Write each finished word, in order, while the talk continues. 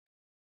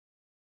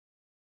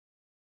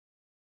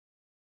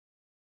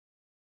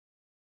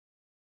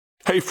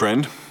Hey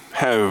friend,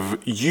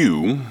 have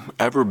you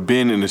ever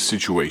been in a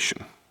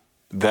situation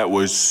that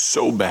was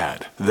so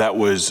bad, that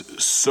was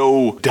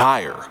so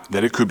dire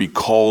that it could be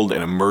called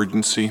an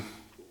emergency?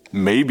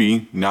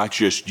 Maybe not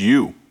just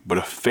you, but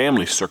a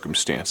family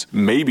circumstance.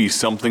 Maybe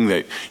something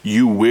that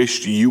you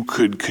wished you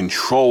could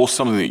control,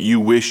 something that you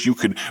wish you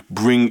could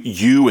bring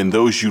you and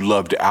those you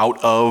loved out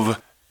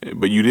of,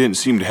 but you didn't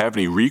seem to have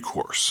any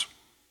recourse.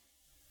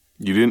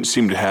 You didn't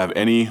seem to have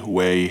any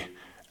way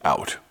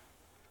out.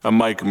 I'm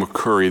Mike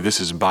McCurry. This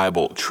is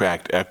Bible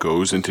Tract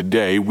Echoes, and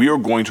today we are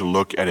going to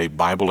look at a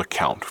Bible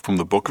account from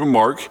the book of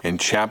Mark in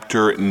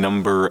chapter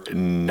number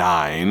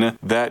 9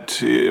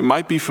 that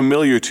might be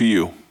familiar to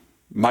you.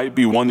 Might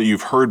be one that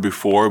you've heard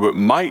before, but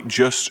might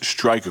just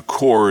strike a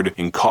chord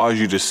and cause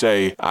you to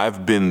say,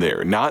 I've been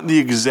there. Not the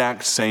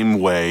exact same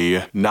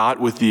way, not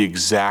with the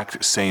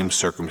exact same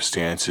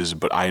circumstances,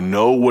 but I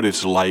know what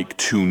it's like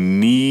to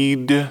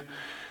need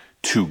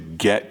to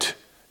get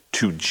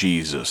to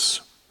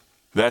Jesus.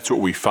 That's what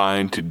we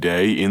find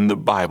today in the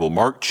Bible.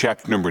 Mark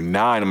chapter number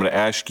 9. I'm going to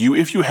ask you,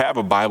 if you have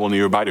a Bible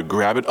nearby, to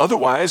grab it.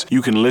 Otherwise,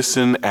 you can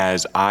listen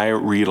as I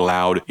read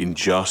aloud in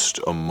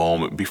just a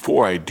moment.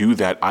 Before I do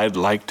that, I'd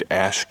like to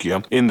ask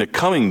you, in the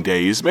coming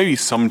days, maybe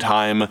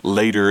sometime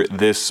later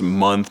this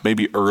month,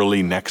 maybe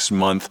early next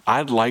month,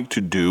 I'd like to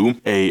do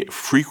a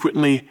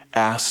frequently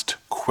asked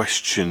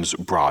questions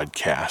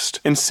broadcast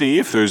and see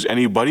if there's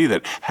anybody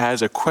that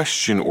has a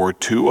question or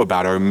two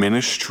about our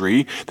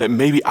ministry that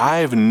maybe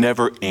I've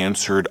never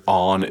answered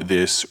on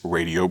this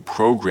radio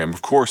program.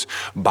 Of course,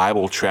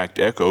 Bible Tract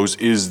Echoes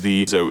is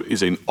a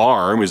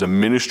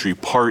ministry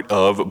part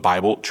of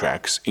Bible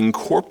Tracts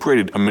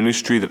Incorporated, a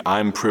ministry that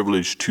I'm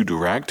privileged to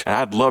direct, and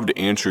I'd love to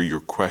answer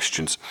your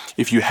questions.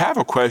 If you have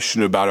a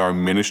question about our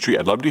ministry,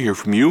 I'd love to hear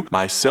from you.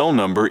 My cell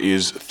number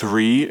is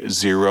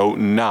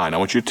 309. I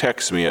want you to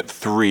text me at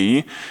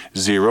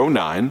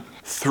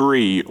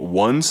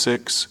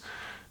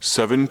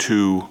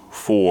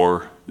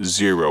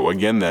 309-316-7240.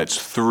 Again, that's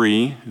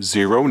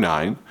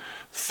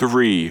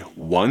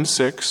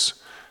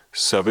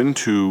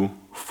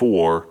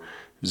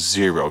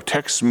 309-316-7240.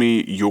 Text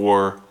me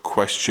your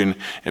question,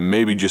 and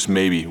maybe, just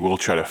maybe, we'll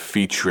try to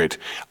feature it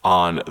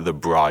on the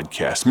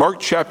broadcast. Mark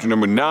chapter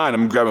number 9.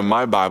 I'm grabbing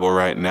my Bible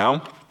right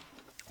now.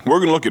 We're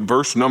going to look at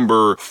verse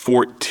number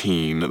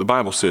 14. The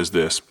Bible says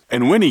this,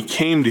 "And when he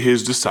came to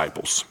his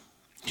disciples,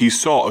 he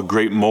saw a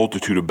great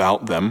multitude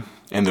about them,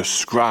 and the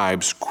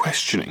scribes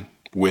questioning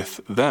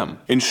with them.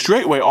 And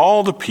straightway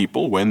all the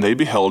people, when they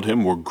beheld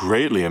him, were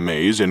greatly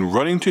amazed, and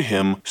running to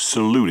him,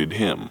 saluted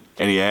him.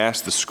 And he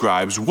asked the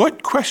scribes,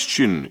 What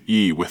question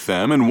ye with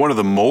them? And one of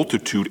the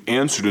multitude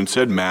answered and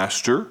said,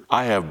 Master,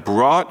 I have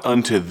brought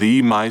unto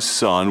thee my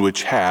son,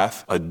 which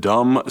hath a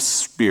dumb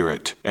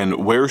spirit.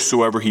 And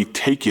wheresoever he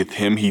taketh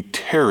him, he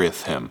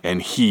teareth him,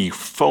 and he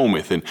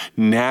foameth, and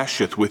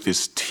gnasheth with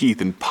his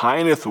teeth, and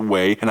pineth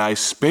away. And I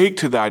spake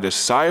to thy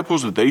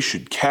disciples that they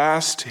should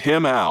cast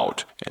him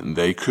out, and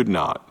they could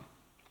not.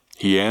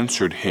 He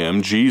answered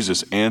him,"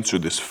 Jesus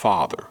answered this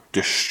father,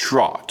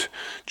 distraught,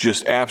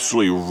 just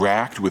absolutely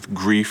racked with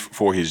grief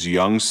for his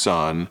young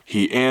son.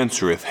 He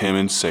answereth him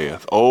and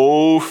saith,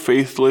 O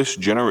faithless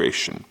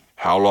generation,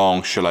 how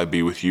long shall I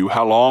be with you?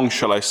 How long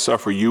shall I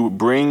suffer you?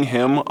 Bring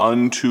him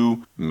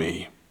unto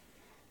me.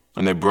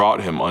 And they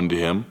brought him unto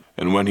him.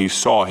 And when he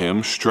saw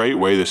him,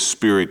 straightway the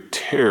spirit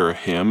tare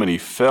him, and he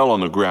fell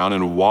on the ground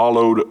and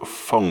wallowed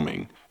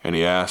foaming. And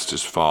he asked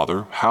his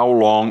father, How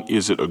long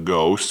is it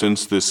ago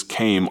since this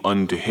came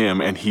unto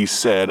him? And he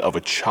said, Of a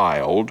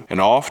child,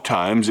 and oft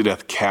times it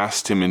hath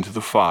cast him into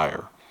the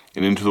fire,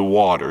 and into the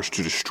waters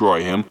to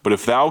destroy him. But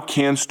if thou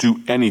canst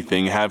do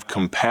anything, have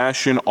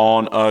compassion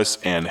on us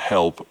and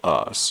help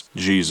us.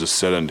 Jesus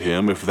said unto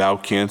him, If thou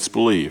canst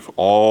believe,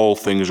 all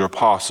things are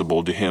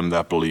possible to him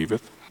that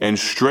believeth. And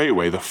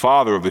straightway the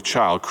father of the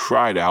child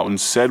cried out and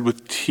said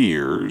with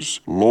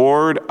tears,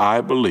 Lord,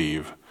 I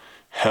believe,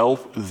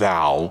 help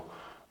thou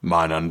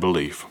mine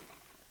unbelief.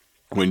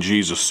 When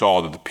Jesus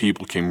saw that the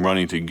people came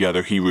running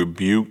together, he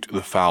rebuked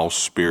the foul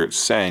spirit,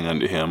 saying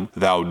unto him,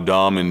 Thou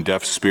dumb and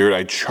deaf spirit,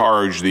 I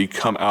charge thee,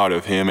 come out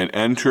of him, and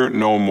enter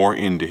no more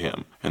into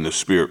him. And the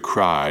spirit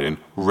cried, and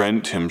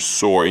rent him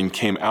sore, and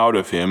came out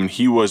of him, and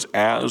he was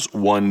as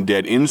one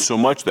dead,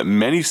 insomuch that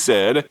many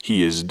said,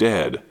 He is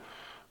dead.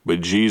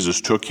 But Jesus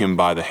took him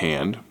by the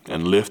hand,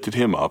 and lifted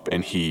him up,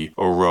 and he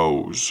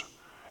arose.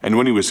 And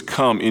when he was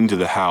come into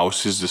the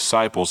house, his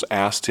disciples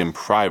asked him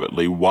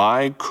privately,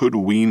 Why could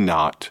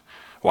not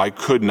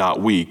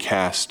we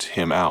cast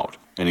him out?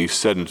 And he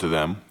said unto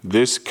them,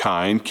 This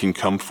kind can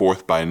come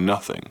forth by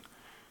nothing,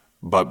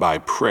 but by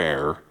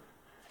prayer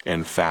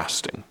and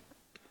fasting.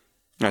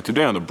 Now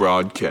today on the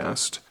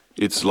broadcast,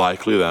 it's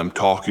likely that I'm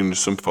talking to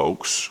some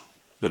folks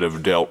that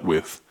have dealt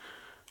with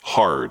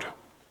hard,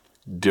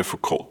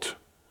 difficult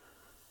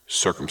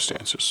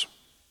circumstances.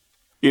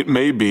 It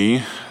may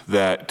be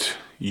that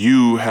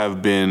you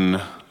have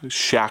been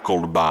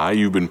shackled by,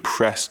 you've been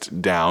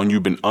pressed down,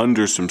 you've been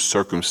under some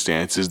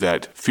circumstances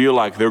that feel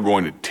like they're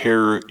going to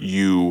tear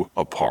you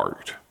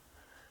apart.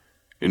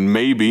 And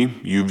maybe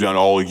you've done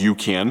all you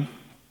can.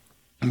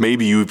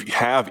 Maybe you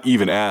have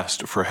even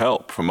asked for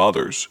help from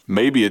others.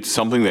 Maybe it's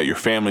something that your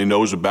family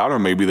knows about, or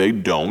maybe they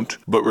don't.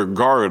 But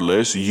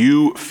regardless,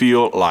 you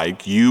feel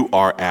like you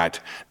are at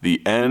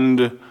the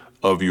end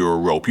of your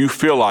rope. You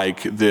feel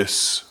like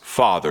this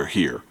father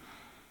here.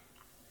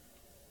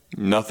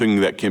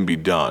 Nothing that can be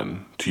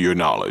done to your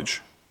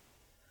knowledge.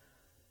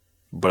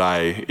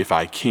 But if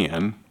I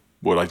can,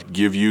 would like to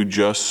give you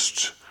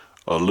just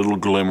a little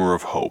glimmer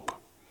of hope.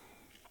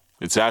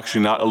 It's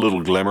actually not a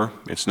little glimmer.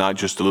 It's not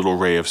just a little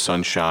ray of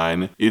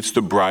sunshine. It's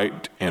the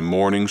bright and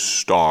morning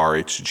star.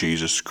 It's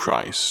Jesus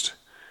Christ.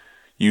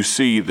 You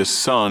see, the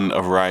Son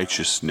of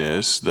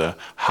Righteousness, the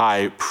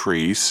High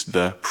Priest,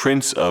 the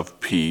Prince of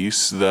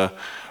Peace, the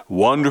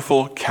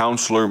Wonderful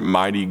Counselor,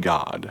 Mighty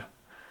God,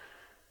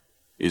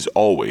 is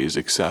always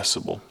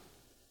accessible.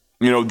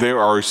 You know, there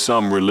are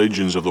some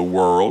religions of the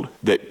world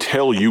that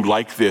tell you,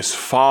 like this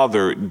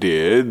father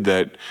did,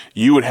 that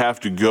you would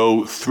have to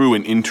go through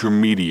an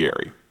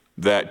intermediary.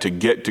 That to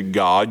get to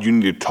God, you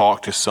need to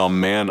talk to some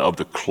man of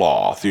the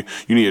cloth. You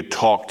need to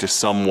talk to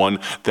someone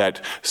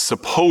that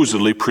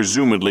supposedly,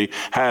 presumably,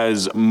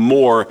 has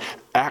more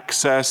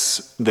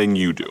access than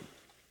you do.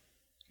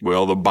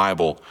 Well, the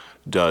Bible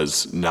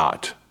does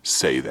not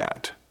say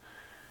that.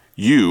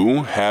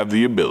 You have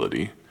the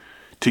ability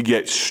to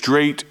get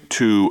straight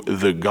to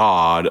the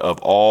God of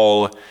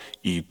all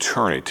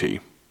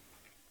eternity.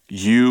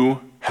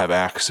 You have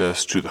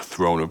access to the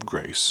throne of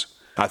grace.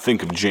 I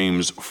think of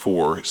James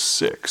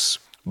 4:6.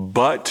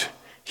 But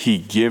he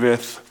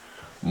giveth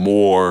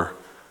more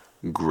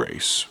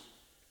grace.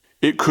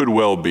 It could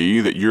well be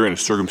that you're in a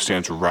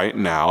circumstance right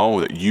now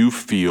that you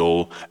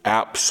feel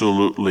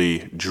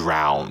absolutely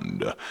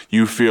drowned.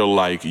 You feel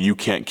like you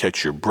can't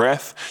catch your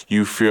breath.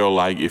 You feel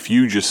like if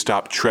you just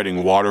stop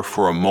treading water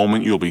for a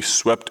moment, you'll be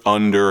swept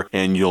under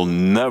and you'll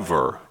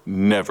never,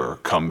 never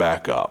come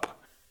back up.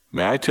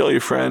 May I tell you,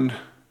 friend,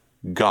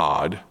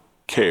 God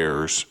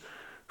cares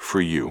for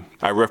you.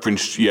 I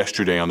referenced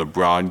yesterday on the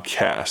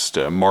broadcast,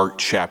 Mark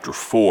chapter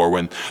 4,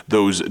 when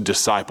those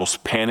disciples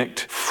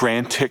panicked,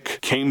 frantic,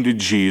 came to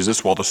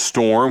Jesus while the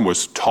storm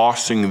was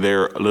tossing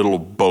their little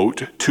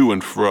boat to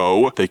and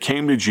fro. They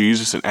came to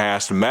Jesus and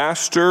asked,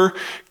 Master,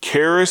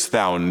 carest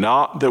thou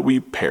not that we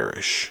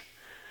perish?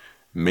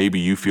 Maybe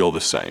you feel the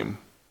same.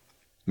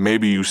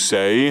 Maybe you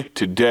say,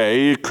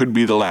 today could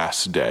be the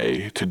last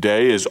day.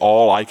 Today is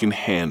all I can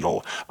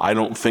handle. I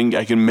don't think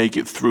I can make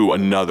it through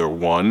another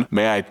one.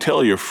 May I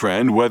tell you,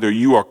 friend, whether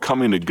you are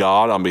coming to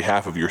God on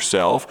behalf of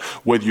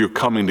yourself, whether you're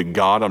coming to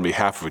God on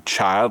behalf of a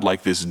child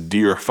like this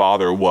dear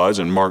father was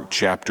in Mark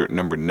chapter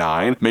number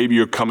 9, maybe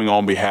you're coming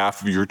on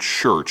behalf of your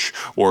church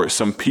or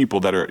some people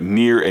that are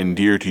near and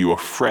dear to you, a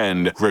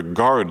friend.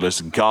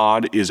 Regardless,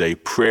 God is a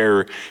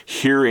prayer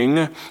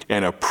hearing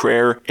and a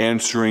prayer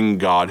answering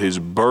God. His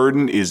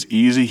burden is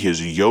easy,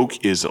 his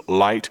yoke is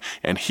light,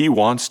 and he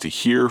wants to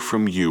hear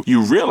from you.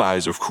 You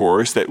realize, of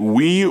course, that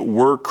we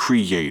were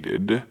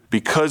created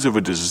because of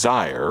a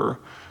desire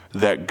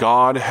that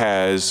God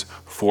has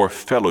for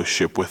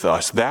fellowship with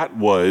us. That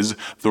was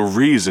the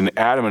reason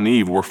Adam and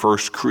Eve were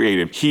first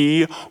created.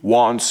 He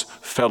wants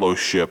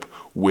fellowship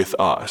with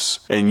us.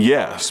 And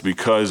yes,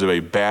 because of a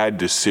bad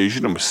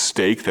decision, a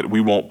mistake that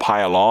we won't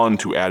pile on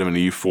to Adam and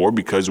Eve for,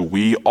 because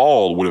we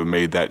all would have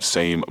made that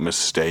same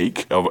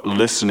mistake of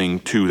listening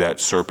to that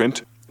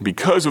serpent.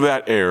 Because of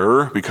that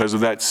error, because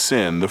of that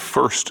sin, the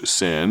first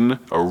sin,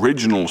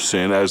 original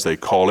sin as they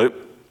call it,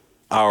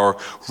 our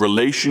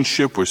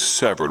relationship was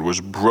severed,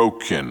 was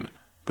broken.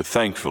 But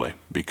thankfully,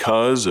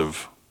 because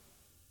of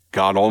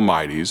God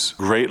Almighty's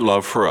great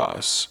love for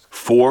us,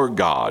 for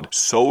God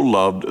so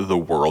loved the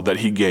world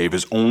that he gave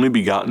his only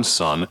begotten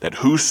Son, that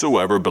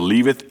whosoever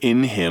believeth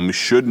in him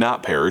should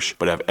not perish,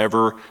 but have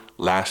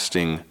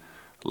everlasting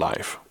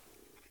life.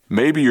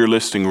 Maybe you're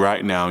listening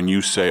right now and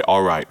you say,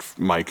 all right,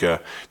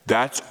 Micah,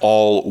 that's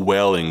all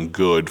well and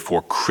good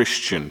for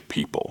Christian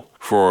people.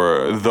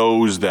 For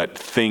those that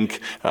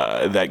think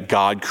that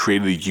God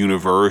created the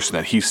universe and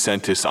that he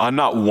sent us. I'm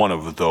not one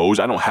of those.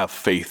 I don't have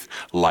faith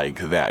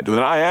like that. Then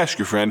I ask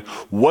you, friend,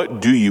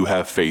 what do you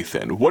have faith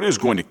in? What is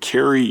going to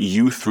carry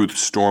you through the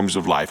storms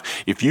of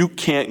life? If you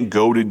can't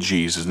go to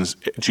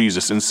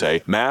Jesus and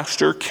say,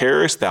 Master,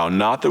 carest thou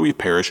not that we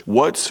perish,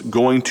 what's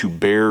going to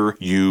bear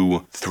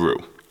you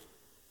through?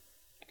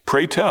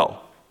 Pray tell.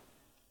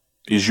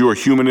 Is your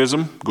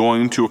humanism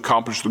going to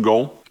accomplish the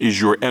goal? Is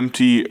your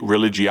empty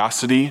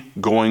religiosity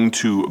going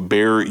to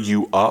bear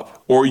you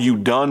up? Or are you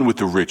done with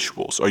the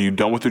rituals? Are you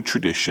done with the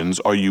traditions?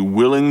 Are you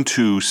willing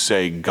to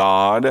say,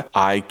 God,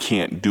 I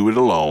can't do it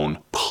alone.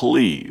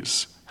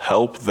 Please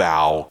help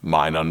thou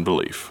mine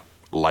unbelief,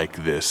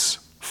 like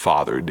this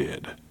father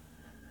did.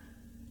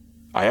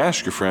 I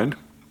ask you, friend,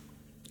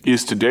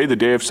 is today the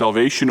day of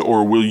salvation,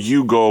 or will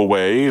you go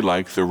away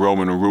like the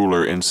Roman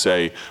ruler and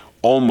say,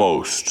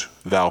 almost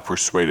thou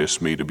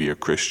persuadest me to be a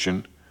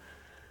Christian?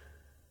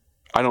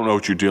 I don't know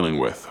what you're dealing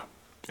with.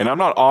 And I'm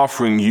not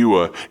offering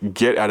you a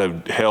get out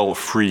of hell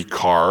free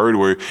card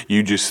where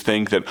you just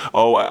think that,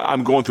 oh,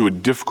 I'm going through a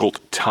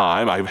difficult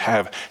time. I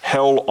have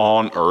hell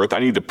on earth. I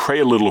need to pray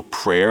a little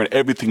prayer and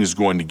everything is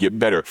going to get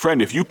better. Friend,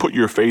 if you put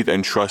your faith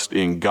and trust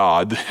in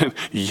God, then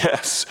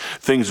yes,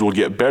 things will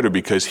get better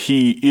because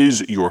He is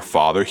your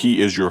Father.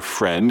 He is your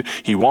friend.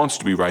 He wants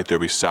to be right there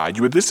beside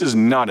you. But this is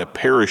not a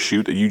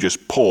parachute that you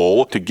just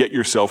pull to get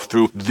yourself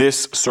through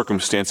this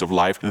circumstance of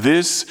life.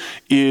 This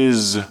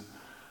is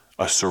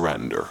a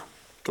surrender,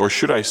 or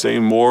should I say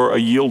more, a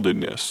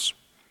yieldedness.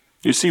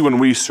 You see, when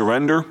we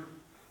surrender,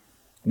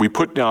 we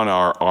put down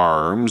our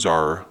arms,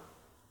 our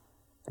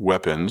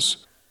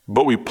weapons,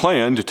 but we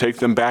plan to take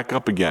them back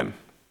up again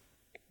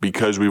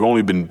because we've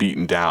only been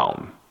beaten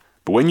down.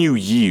 But when you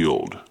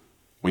yield,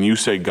 when you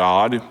say,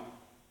 God,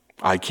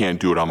 I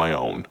can't do it on my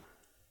own,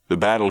 the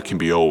battle can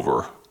be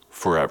over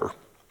forever.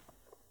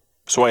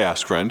 So I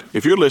ask, friend,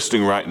 if you're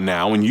listening right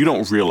now and you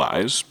don't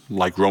realize,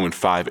 like Romans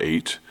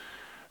 5:8,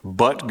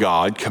 but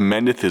God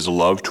commendeth His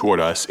love toward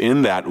us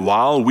in that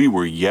while we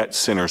were yet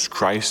sinners,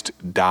 Christ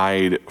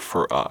died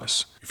for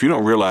us. If you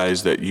don't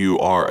realize that you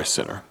are a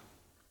sinner,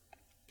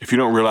 if you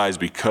don't realize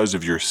because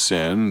of your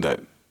sin that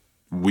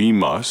we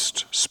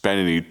must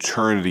spend an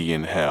eternity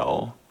in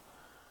hell,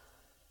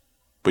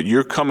 but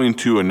you're coming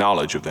to a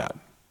knowledge of that.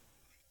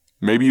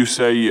 Maybe you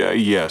say,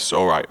 yes,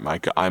 all right,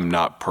 Micah, I'm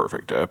not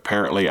perfect.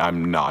 Apparently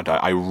I'm not.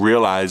 I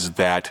realize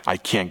that I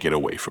can't get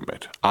away from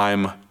it.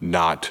 I'm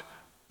not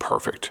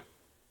perfect.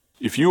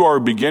 If you are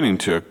beginning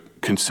to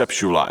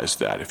conceptualize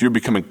that, if you're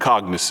becoming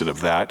cognizant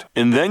of that,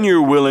 and then you're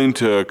willing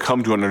to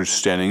come to an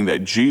understanding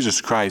that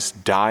Jesus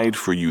Christ died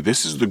for you,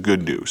 this is the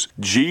good news.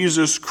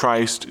 Jesus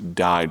Christ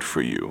died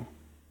for you.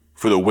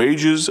 For the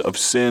wages of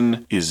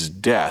sin is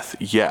death,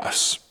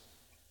 yes.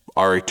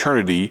 Our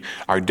eternity,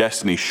 our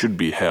destiny should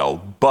be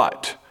hell,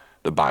 but,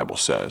 the Bible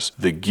says,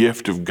 the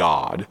gift of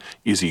God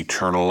is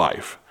eternal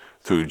life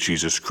through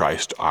Jesus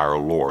Christ our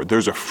Lord.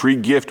 There's a free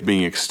gift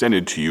being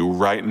extended to you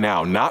right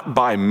now, not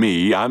by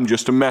me, I'm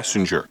just a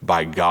messenger,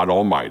 by God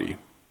Almighty.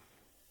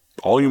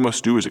 All you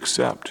must do is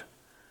accept.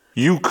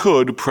 You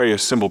could pray a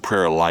simple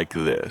prayer like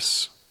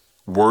this.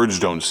 Words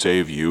don't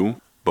save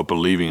you, but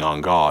believing on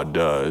God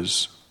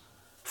does.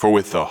 For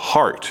with the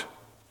heart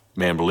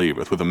man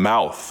believeth, with the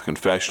mouth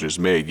confession is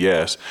made.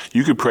 Yes,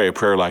 you could pray a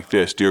prayer like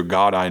this. Dear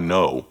God, I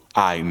know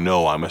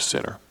I'm a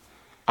sinner.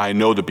 I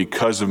know that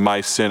because of my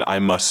sin, I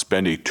must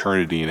spend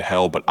eternity in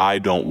hell, but I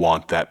don't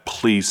want that.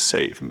 Please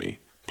save me.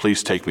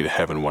 Please take me to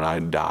heaven when I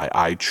die.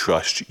 I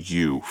trust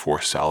you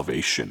for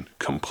salvation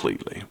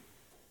completely.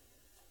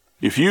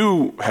 If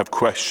you have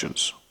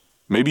questions,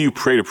 maybe you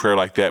prayed a prayer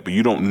like that, but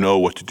you don't know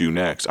what to do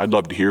next, I'd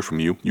love to hear from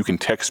you. You can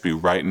text me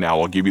right now.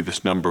 I'll give you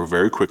this number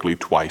very quickly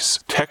twice.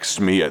 Text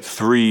me at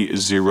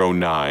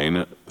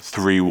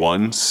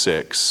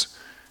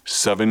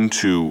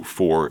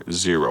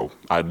 309-316-7240.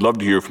 I'd love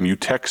to hear from you.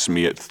 Text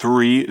me at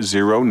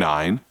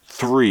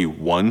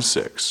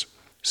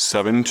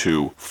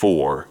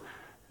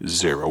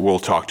 309-316-7240. We'll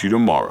talk to you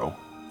tomorrow.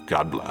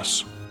 God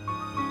bless.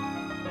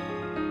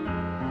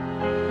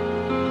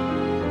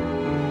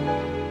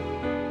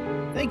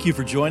 Thank you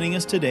for joining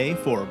us today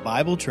for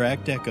Bible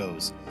Tract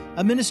Echoes,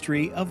 a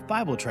ministry of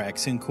Bible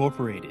Tracts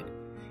Incorporated.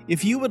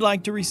 If you would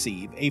like to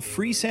receive a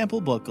free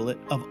sample booklet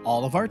of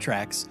all of our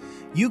tracts,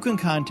 you can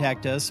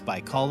contact us by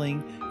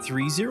calling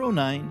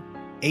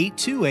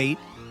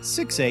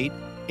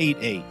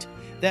 309-828-6888.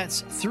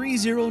 That's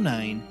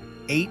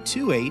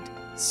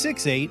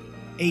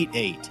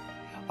 309-828-6888.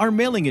 Our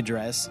mailing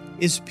address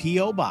is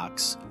P.O.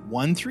 Box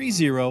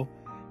 130,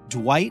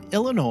 Dwight,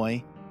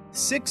 Illinois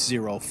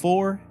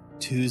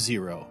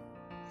 60420.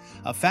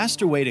 A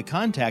faster way to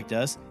contact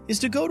us is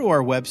to go to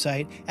our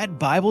website at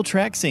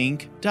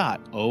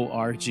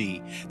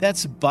BibleTractsInc.org.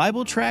 That's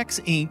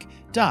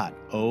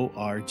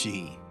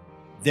BibleTractsInc.org.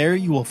 There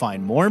you will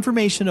find more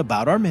information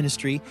about our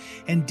ministry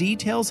and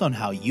details on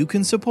how you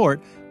can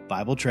support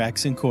Bible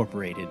Tracts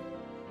Incorporated.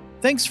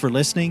 Thanks for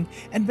listening,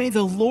 and may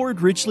the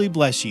Lord richly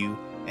bless you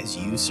as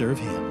you serve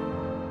Him.